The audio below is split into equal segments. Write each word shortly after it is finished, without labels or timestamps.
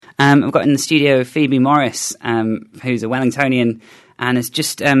I've got in the studio Phoebe Morris, who's a Wellingtonian and is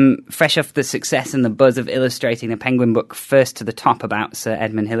just fresh off the success and the buzz of illustrating a Penguin book, First to the Top, about Sir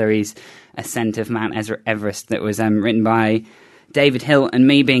Edmund Hillary's ascent of Mount Everest, that was written by David Hill. And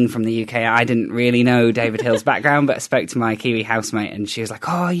me being from the UK, I didn't really know David Hill's background, but I spoke to my Kiwi housemate and she was like,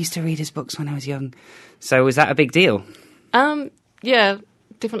 I used to read his books when I was young. So was that a big deal? Yeah,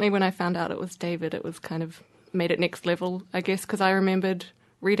 definitely when I found out it was David, it was kind of made it next level, I guess, because I remembered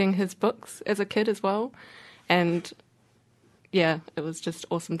reading his books as a kid as well. And yeah, it was just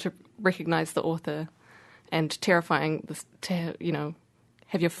awesome to recognise the author, and terrifying to,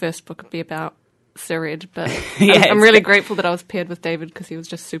 have your first book be about Sir Ed. But I'm really grateful that I was paired with David, because he was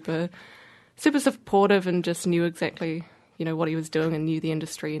just super, super supportive and just knew exactly, what he was doing and knew the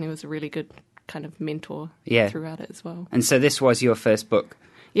industry, and he was a really good kind of mentor throughout it as well. And so this was your first book?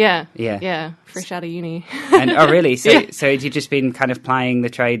 Yeah. Fresh out of uni. And oh, really? So had you just been kind of plying the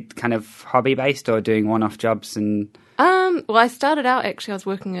trade, kind of hobby based, or doing one-off jobs? And well, I started out actually. I was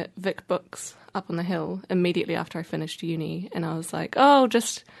working at Vic Books up on the hill immediately after I finished uni, and I was like,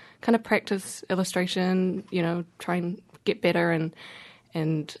 just kind of practice illustration, try and get better,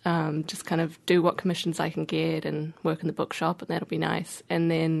 and just kind of do what commissions I can get and work in the bookshop, and that'll be nice.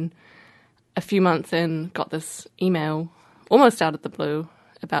 And then a few months in, got this email almost out of the blue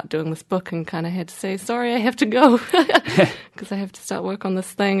about doing this book, and kind of had to say, sorry, I have to go, because I have to start work on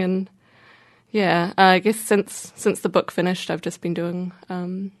this thing. And yeah, I guess since the book finished, I've just been doing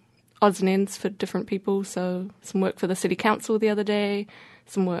odds and ends for different people. So some work for the City Council the other day,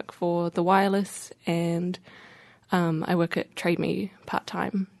 some work for the Wireless, and I work at Trade Me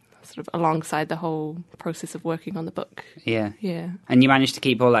part-time, sort of alongside the whole process of working on the book. Yeah. Yeah. And you managed to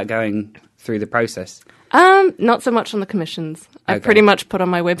keep all that going through the process? Not so much on the commissions. I pretty much put on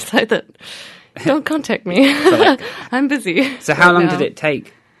my website that don't contact me. I'm busy. So how long did it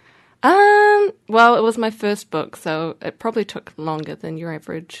take? Well, it was my first book, so it probably took longer than your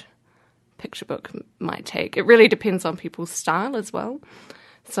average picture book might take. It really depends on people's style as well.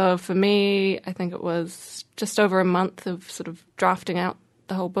 So for me, I think it was just over a month of sort of drafting out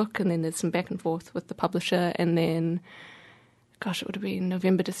the whole book, and then there's some back and forth with the publisher, and then, it would have been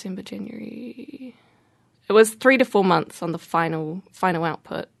November, December, January. It was 3 to 4 months on the final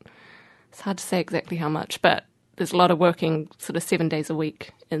output. It's hard to say exactly how much, but there's a lot of working sort of 7 days a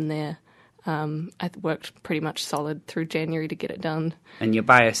week in there. I worked pretty much solid through January to get it done. And your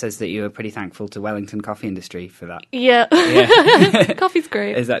bio says that you were pretty thankful to Wellington Coffee Industry for that. Yeah. Coffee's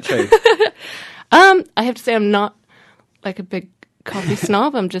great. Is that true? I have to say I'm not like a big coffee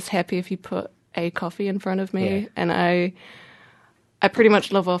snob. I'm just happy if you put a coffee in front of me. Yeah. And I pretty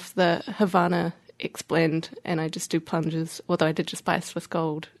much live off the Havana X blend, and I just do plungers, although I did just buy a Swiss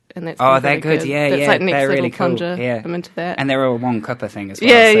Gold, and that's they're good. Yeah, that's like next they're little really plunger. Cool. Yeah. I'm into that. And they're a one cuppa thing as well.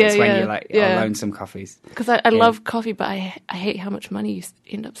 So it's when you like lonesome coffees. Because I love coffee, but I hate how much money you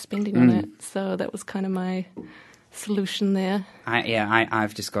end up spending on it. So that was kind of my solution there.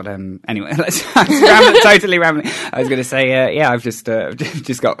 I've just got anyway, let's totally rambling. I was going to say I've just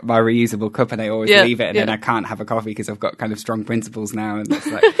got my reusable cup, and I always leave it, and then I can't have a coffee because I've got kind of strong principles now, and it's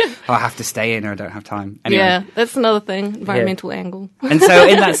like I have to stay in or I don't have time. Anyway. Yeah, that's another thing, environmental angle. And so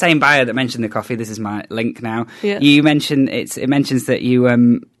in that same bio that mentioned the coffee, this is my link now. Yeah. You mentioned it mentions that you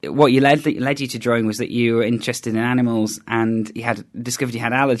what led you to drawing was that you were interested in animals, and you had discovered you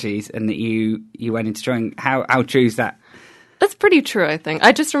had allergies, and that you went into drawing. How true is that? That's pretty true, I think.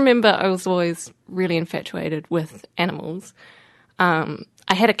 I just remember I was always really infatuated with animals. I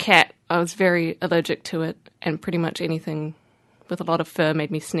had a cat. I was very allergic to it, and pretty much anything with a lot of fur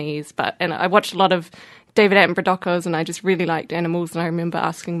made me sneeze. And I watched a lot of David Attenborough docos, and I just really liked animals. And I remember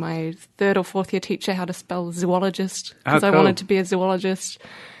asking my 3rd or 4th year teacher how to spell zoologist, because I wanted to be a zoologist.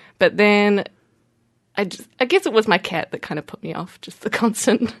 But then I guess it was my cat that kind of put me off, just the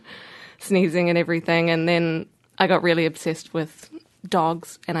constant sneezing and everything. And then I got really obsessed with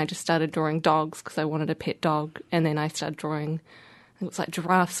dogs, and I just started drawing dogs because I wanted a pet dog. And then I started drawing, it was like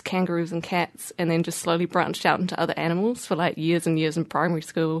giraffes, kangaroos, and cats, and then just slowly branched out into other animals for like years and years in primary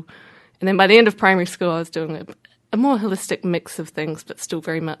school. And then by the end of primary school, I was doing a more holistic mix of things, but still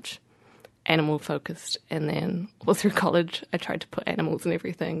very much animal focused. And then all through college, I tried to put animals in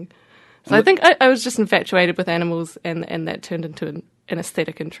everything. So I think I was just infatuated with animals, and that turned into an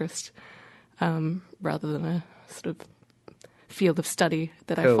aesthetic interest rather than a sort of field of study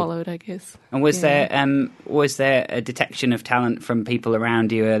that I followed, I guess. And was there a detection of talent from people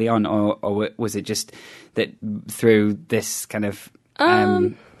around you early on, or was it just that through this kind of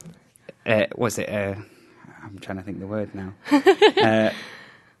was it I'm trying to think the word now.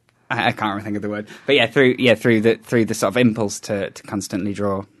 I can't really think of the word, but through the sort of impulse to constantly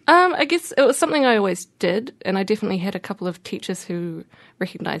draw. I guess it was something I always did, and I definitely had a couple of teachers who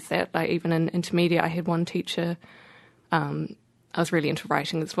recognised that. Like even in intermediate, I had one teacher. I was really into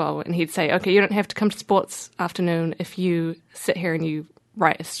writing as well, and he'd say, "Okay, you don't have to come to sports afternoon if you sit here and you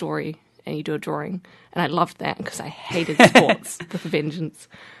write a story and you do a drawing." And I loved that because I hated sports with a vengeance.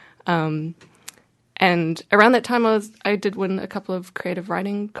 And around that time, I did win a couple of creative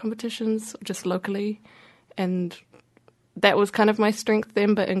writing competitions just locally, and that was kind of my strength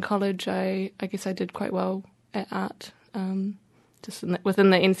then. But in college, I guess I did quite well at art, just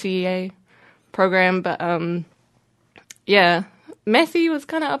within the NCEA program. But Matthew was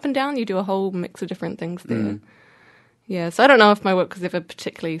kind of up and down. You do a whole mix of different things there. Yeah, so I don't know if my work was ever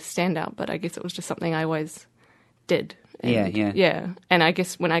particularly standout, but I guess it was just something I always did. And, yeah. And I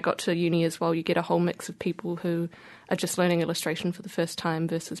guess when I got to uni as well, you get a whole mix of people who are just learning illustration for the first time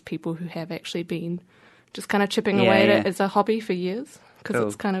versus people who have actually been just kind of chipping away at it as a hobby for years. Because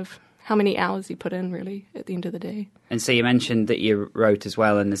it's kind of how many hours you put in, really, at the end of the day. And so you mentioned that you wrote as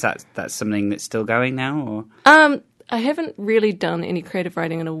well, and is that's something that's still going now? Or I haven't really done any creative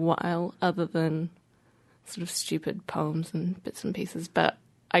writing in a while, other than sort of stupid poems and bits and pieces, but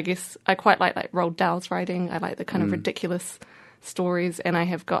I guess I quite like Roald Dahl's writing. I like the kind of ridiculous stories, and I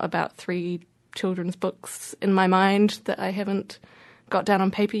have got about 3 children's books in my mind that I haven't got down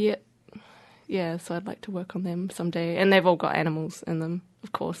on paper yet. Yeah, so I'd like to work on them someday. And they've all got animals in them,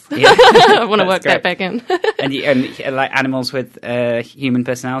 of course. Yeah. I want to work that back in. and like animals with human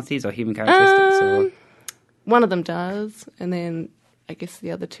personalities or human characteristics? Or? One of them does, and then I guess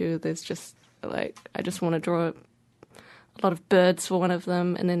the other 2, there's just like, I just want to draw a lot of birds for one of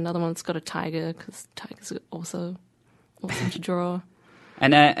them, and then another one's got a tiger, because tigers are also awesome to draw.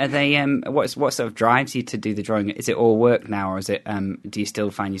 And are they? What sort of drives you to do the drawing? Is it all work now, or is it? Do you still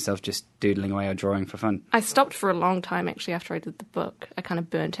find yourself just doodling away or drawing for fun? I stopped for a long time, actually, after I did the book. I kind of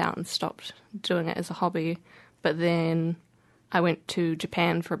burnt out and stopped doing it as a hobby. But then I went to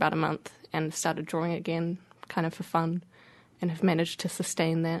Japan for about a month and started drawing again, kind of for fun, and have managed to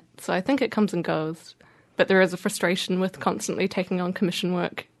sustain that. So I think it comes and goes. But there is a frustration with constantly taking on commission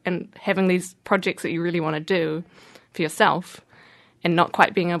work and having these projects that you really want to do for yourself and not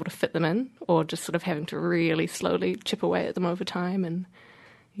quite being able to fit them in, or just sort of having to really slowly chip away at them over time. And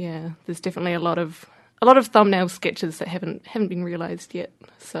yeah, there's definitely a lot of thumbnail sketches that haven't been realized yet.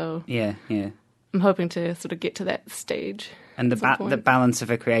 So yeah. I'm hoping to sort of get to that stage. And the balance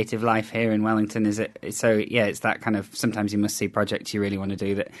of a creative life here in Wellington, is it? So yeah, it's that kind of, sometimes you must see projects you really want to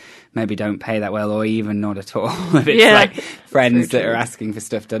do that maybe don't pay that well, or even not at all. If it's like friends that are asking for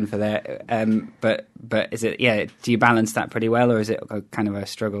stuff done for their, but is it? Yeah, do you balance that pretty well, or is it kind of a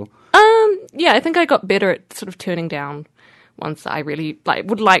struggle? Yeah, I think I got better at sort of turning down ones that I really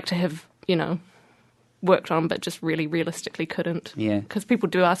would like to have, worked on, but just really realistically couldn't. Yeah, because people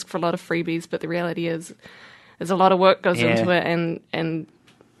do ask for a lot of freebies, but the reality is, there's a lot of work goes into it, and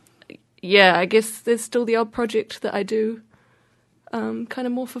yeah, I guess there's still the odd project that I do kind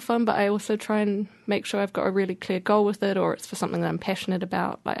of more for fun, but I also try and make sure I've got a really clear goal with it, or it's for something that I'm passionate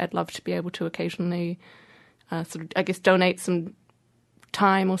about. Like, I'd love to be able to occasionally sort of, I guess, donate some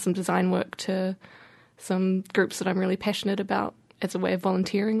time or some design work to some groups that I'm really passionate about as a way of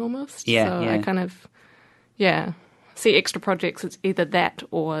volunteering almost. I kind of, see extra projects as either that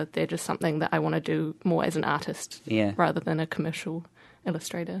or they're just something that I want to do more as an artist rather than a commercial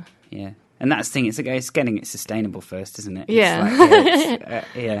illustrator. Yeah. And that's the thing, it's getting it sustainable first, isn't it? Yeah.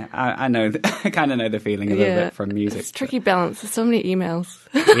 I know, I kind of know the feeling a little bit from music. It's a tricky balance. There's so many emails.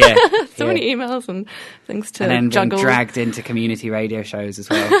 Yeah. so many emails and things to juggle. And then being dragged into community radio shows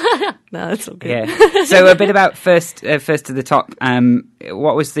as well. No, that's all good. Yeah. So a bit about first to the top.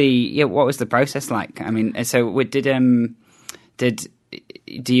 What was the process like? I mean, so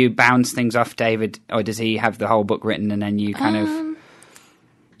do you bounce things off David, or does he have the whole book written and then you kind of...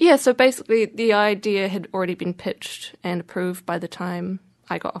 Yeah, so basically the idea had already been pitched and approved by the time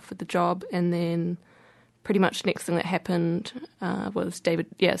I got offered the job, and then pretty much the next thing that happened was David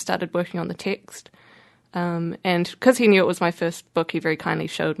started working on the text. And because he knew it was my first book, he very kindly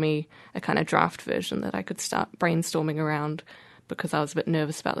showed me a kind of draft version that I could start brainstorming around, because I was a bit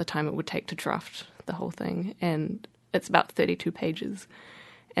nervous about the time it would take to draft the whole thing. And it's about 32 pages.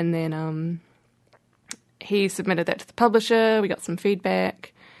 And then he submitted that to the publisher, we got some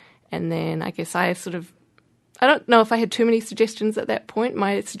feedback. And then I guess I don't know if I had too many suggestions at that point.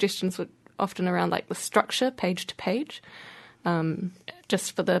 My suggestions were often around like the structure, page to page,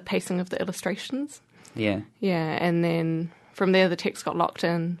 just for the pacing of the illustrations. Yeah. Yeah, and then from there the text got locked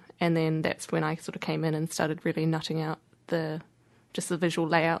in, and then that's when I sort of came in and started really nutting out the just the visual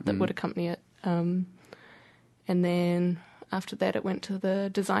layout that would accompany it. And then after that, it went to the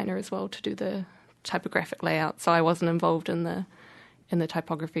designer as well to do the typographic layout. So I wasn't involved in the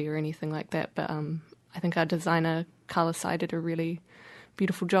typography or anything like that. But I think our designer, Carla Sai, did a really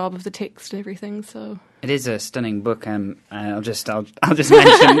beautiful job of the text and everything. So it is a stunning book. I'll just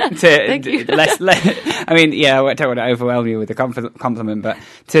mention Thank you. I mean, yeah, I don't want to overwhelm you with a compliment, but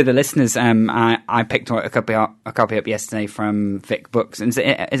to the listeners, I picked a copy up yesterday from Vic Books. And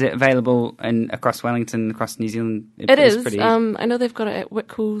is it available across Wellington, across New Zealand? It is. Pretty... I know they've got it at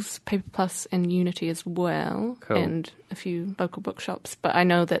Whitcoulls, Paper Plus, and Unity as well, cool. And a few local bookshops. But I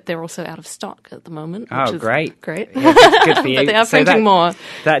know that they're also out of stock at the moment. Oh, which great! Is great. Yeah, good for you. But they are printing more.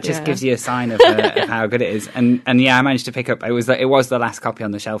 That just gives you a sign of how good it is. And yeah, I managed to pick up. It was the last copy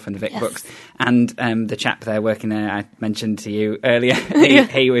on the shelf in Vic Books, and the chap there working there, I mentioned to you earlier.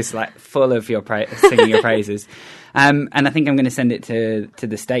 He was like full of singing your praises. And I think I'm going to send it to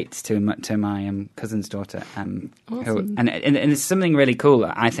the States to my cousin's daughter. Awesome. And it's something really cool,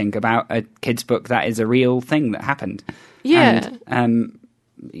 I think, about a kid's book that is a real thing that happened. Yeah. And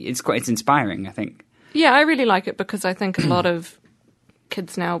it's inspiring, I think. Yeah, I really like it because I think a lot of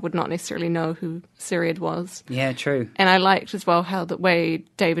kids now would not necessarily know who Cyriad was. Yeah, true. And I liked as well how the way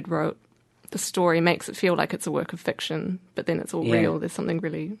David wrote the story makes it feel like it's a work of fiction, but then it's all real. There's something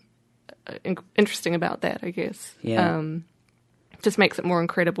really interesting about that, I guess. Yeah. Just makes it more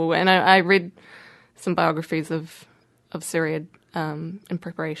incredible. And I read some biographies of Cyriad in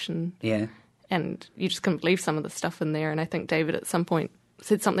preparation. Yeah. And you just couldn't believe some of the stuff in there. And I think David at some point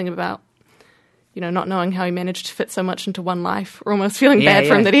said something about, not knowing how he managed to fit so much into one life, or almost feeling bad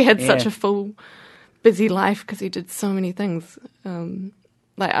for him that he had such a full, busy life because he did so many things.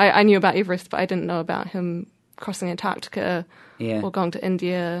 I knew about Everest, but I didn't know about him crossing Antarctica or going to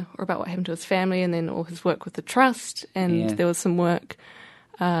India, or about what happened to his family, and then all his work with the trust. And there was some work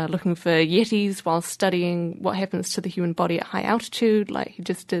looking for yetis while studying what happens to the human body at high altitude. He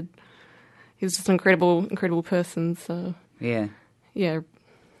was just an incredible person. So yeah.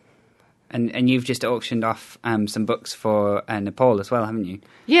 And you've just auctioned off some books for Nepal as well, haven't you?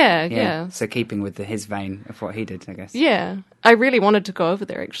 Yeah. So keeping with his vein of what he did, I guess. Yeah. I really wanted to go over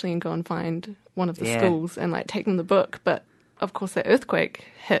there, actually, and go and find one of the schools and, take them the book. But, of course, that earthquake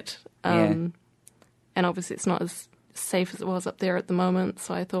hit. And obviously it's not as safe as it was up there at the moment.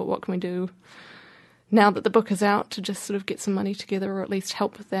 So I thought, what can we do now that the book is out to just sort of get some money together, or at least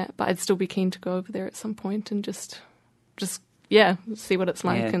help with that? But I'd still be keen to go over there at some point and just see what it's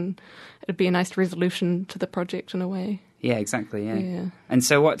like, and it'd be a nice resolution to the project in a way. Yeah, exactly. Yeah. And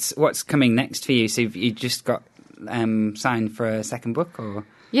so, what's coming next for you? So you just got signed for a second book, or?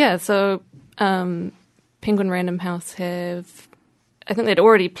 Yeah. So Penguin Random House I think they'd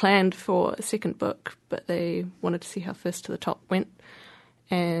already planned for a second book, but they wanted to see how First to the Top went,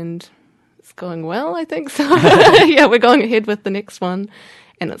 and it's going well, I think. So yeah, we're going ahead with the next one,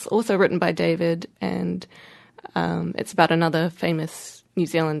 and it's also written by David, and it's about another famous New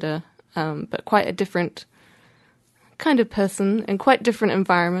Zealander, but quite a different kind of person and quite different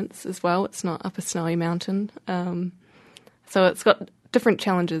environments as well. It's not up a snowy mountain. So it's got different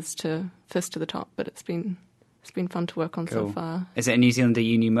challenges to First to the Top, but it's been fun to work on so far. Is it a New Zealander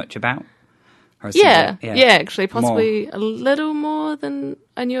you knew much about? Yeah, actually, possibly a little more than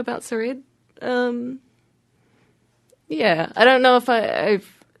I knew about Cyriad. Yeah, I don't know if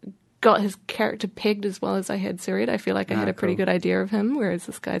I've got his character pegged as well as I had Cyriad. I feel like I had a pretty good idea of him, whereas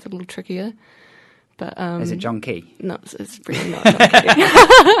this guy's a little trickier. But is it John Key? No, it's really not John Key.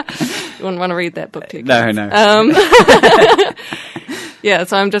 You wouldn't want to read that book, do you? No. Yeah,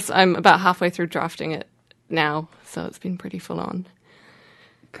 so I'm about halfway through drafting it now, so it's been pretty full on.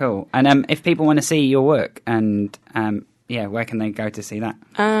 Cool. And if people want to see your work, and where can they go to see that?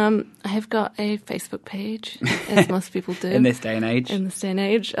 I have got a Facebook page, as most people do. In this day and age.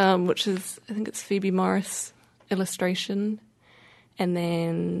 Which is, I think it's Phoebe Morris Illustration. And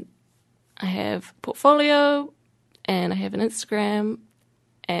then I have portfolio, and I have an Instagram,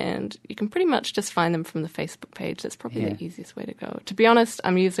 and you can pretty much just find them from the Facebook page. That's probably the easiest way to go. To be honest,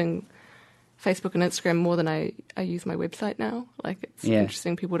 I'm using Facebook and Instagram more than I use my website now. It's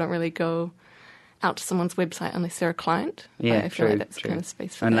interesting. People don't really go out to someone's website unless they're a client. I feel like that's kind of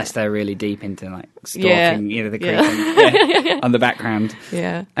space for unless that. They're really deep into stalking the creating on the background.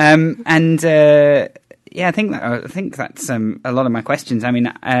 Yeah. I think that's a lot of my questions. I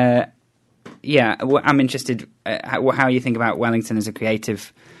mean, I'm interested how you think about Wellington as a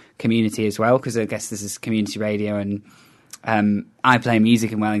creative community as well, because I guess this is community radio, and I play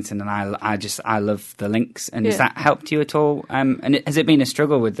music in Wellington, and I love the links. And has that helped you at all? And has it been a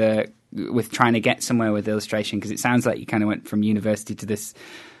struggle with the with trying to get somewhere with illustration? Because it sounds like you kind of went from university to this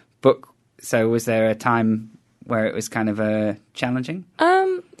book. So was there a time where it was kind of challenging?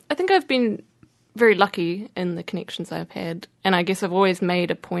 I think I've been very lucky in the connections I've had, and I guess I've always made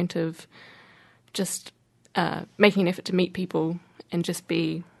a point of just making an effort to meet people and just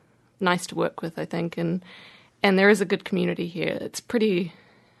be nice to work with, I think, and there is a good community here. It's pretty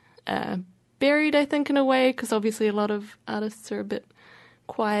buried, I think, in a way, because obviously a lot of artists are a bit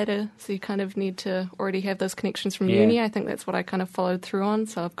quieter, so you kind of need to already have those connections from uni. I think that's what I kind of followed through on,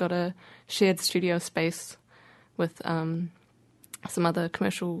 so I've got a shared studio space with some other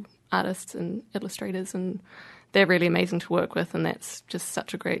commercial artists and illustrators, and they're really amazing to work with, and that's just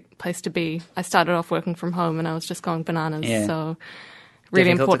such a great place to be. I started off working from home and I was just going bananas, so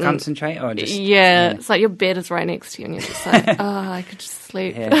really difficult important to concentrate, or just it's like your bed is right next to you and you're just like, oh, I could just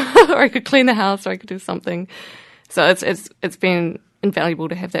sleep or I could clean the house or I could do something. So it's been invaluable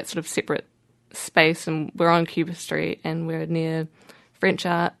to have that sort of separate space, and we're on Cuba Street and we're near French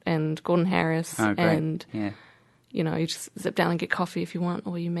Art and Gordon Harris, and you know, you just zip down and get coffee if you want,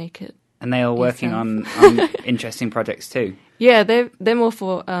 or you make it. And they are working on interesting projects too. Yeah, they're more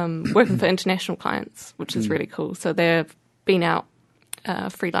for working for international clients, which is really cool. So they've been out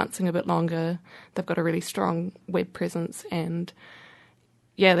freelancing a bit longer. They've got a really strong web presence, and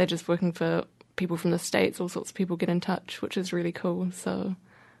they're just working for people from the States. All sorts of people get in touch, which is really cool. So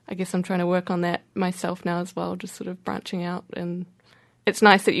I guess I'm trying to work on that myself now as well, just sort of branching out. And it's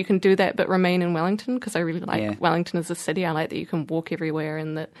nice that you can do that but remain in Wellington, because I really like Wellington as a city. I like that you can walk everywhere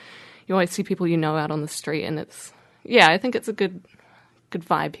and that you always see people you know out on the street, and it's I think it's a good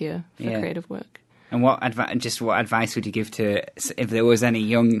vibe here for creative work. And what advice would you give to, if there was any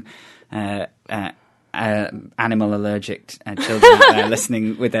young animal allergic children out there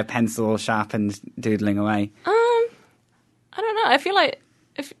listening with their pencil sharpened, doodling away? I don't know. I feel like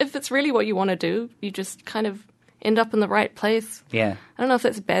if it's really what you want to do, you just kind of end up in the right place. Yeah. I don't know if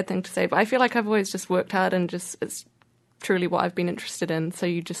that's a bad thing to say, but I feel like I've always just worked hard and just it's truly what I've been interested in. So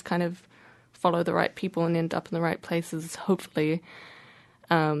you just kind of follow the right people and end up in the right places, hopefully.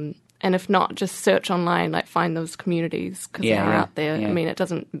 And if not, just search online, like find those communities, because they are out there. I mean, it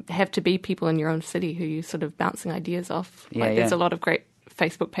doesn't have to be people in your own city who you're sort of bouncing ideas off. There's a lot of great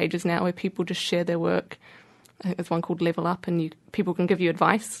Facebook pages now where people just share their work. I think there's one called Level Up, and people can give you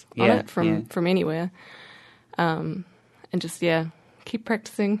advice on it from anywhere. And just, keep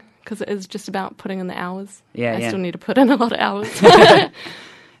practicing, because it is just about putting in the hours. I still need to put in a lot of hours.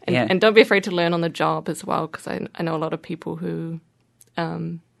 And don't be afraid to learn on the job as well, because I know a lot of people who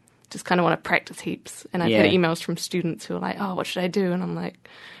just kind of want to practice heaps. And I've had emails from students who are like, oh, what should I do? And I'm like,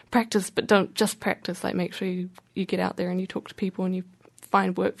 practice, but don't just practice. Like, make sure you get out there and you talk to people and you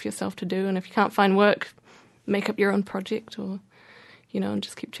find work for yourself to do. And if you can't find work, make up your own project, or and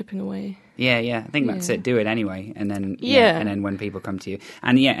just keep chipping away. I think that's it. Do it anyway, and then and then when people come to you,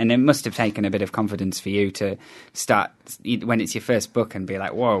 and it must have taken a bit of confidence for you to start when it's your first book and be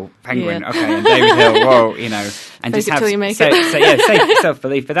like, whoa, Penguin, okay, and David Hill, whoa, and just have till you make it. Safe self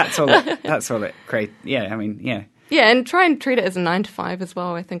belief. But that's all it creates. And try and treat it as a 9 to 5 as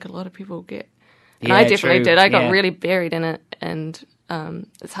well. I think a lot of people get, and I definitely did. I got really buried in it, and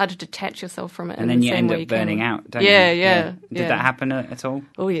it's hard to detach yourself from it. And then you end up burning out, don't you? Yeah. Did that happen at all?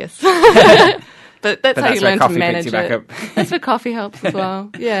 Oh, yes. But that's how you learn to manage it. That's where coffee helps as well.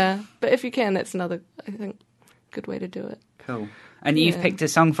 Yeah. But if you can, that's another, I think, good way to do it. Cool. And you've picked a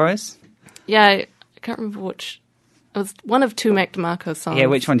song for us? Yeah, I can't remember which. It was one of 2 Mac DeMarco songs. Yeah,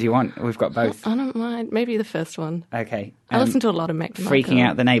 which one do you want? We've got both. I don't mind. Maybe the first one. Okay. I listen to a lot of Mac DeMarco. Freaking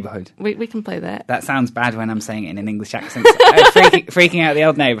Out the Neighbourhood. We can play that. That sounds bad when I'm saying it in an English accent. Freaking Out the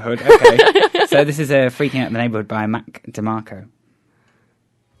Old Neighbourhood. Okay. So this is Freaking Out the Neighbourhood by Mac DeMarco.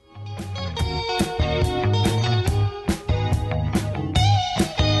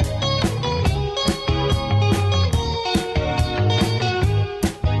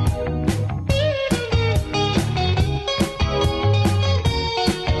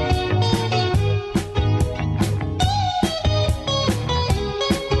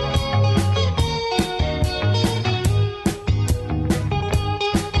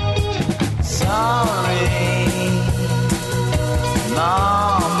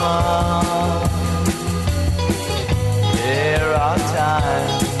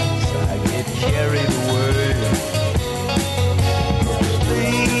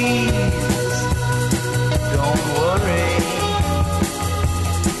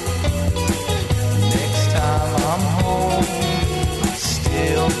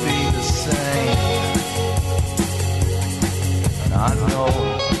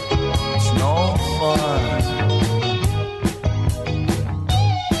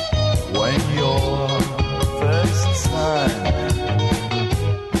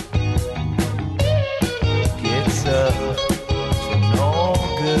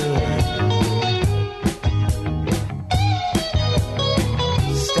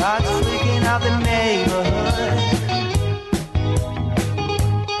 out the neighborhood.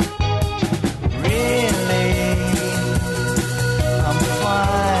 Really, I'm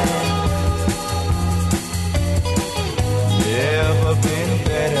fine. Never been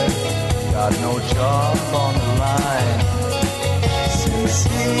better. Got no job on the line.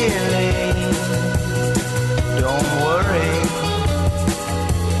 Sincerely, don't worry.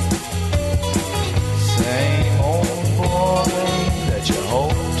 Same old boy that you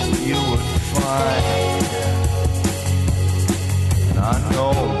hoped you would find. And I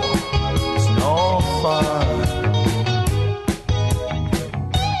know it's no fun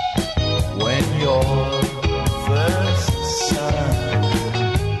when your first son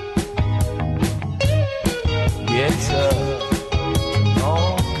gets up no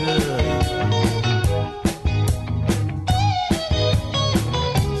good,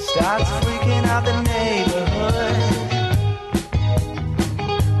 starts freaking out the neighbors.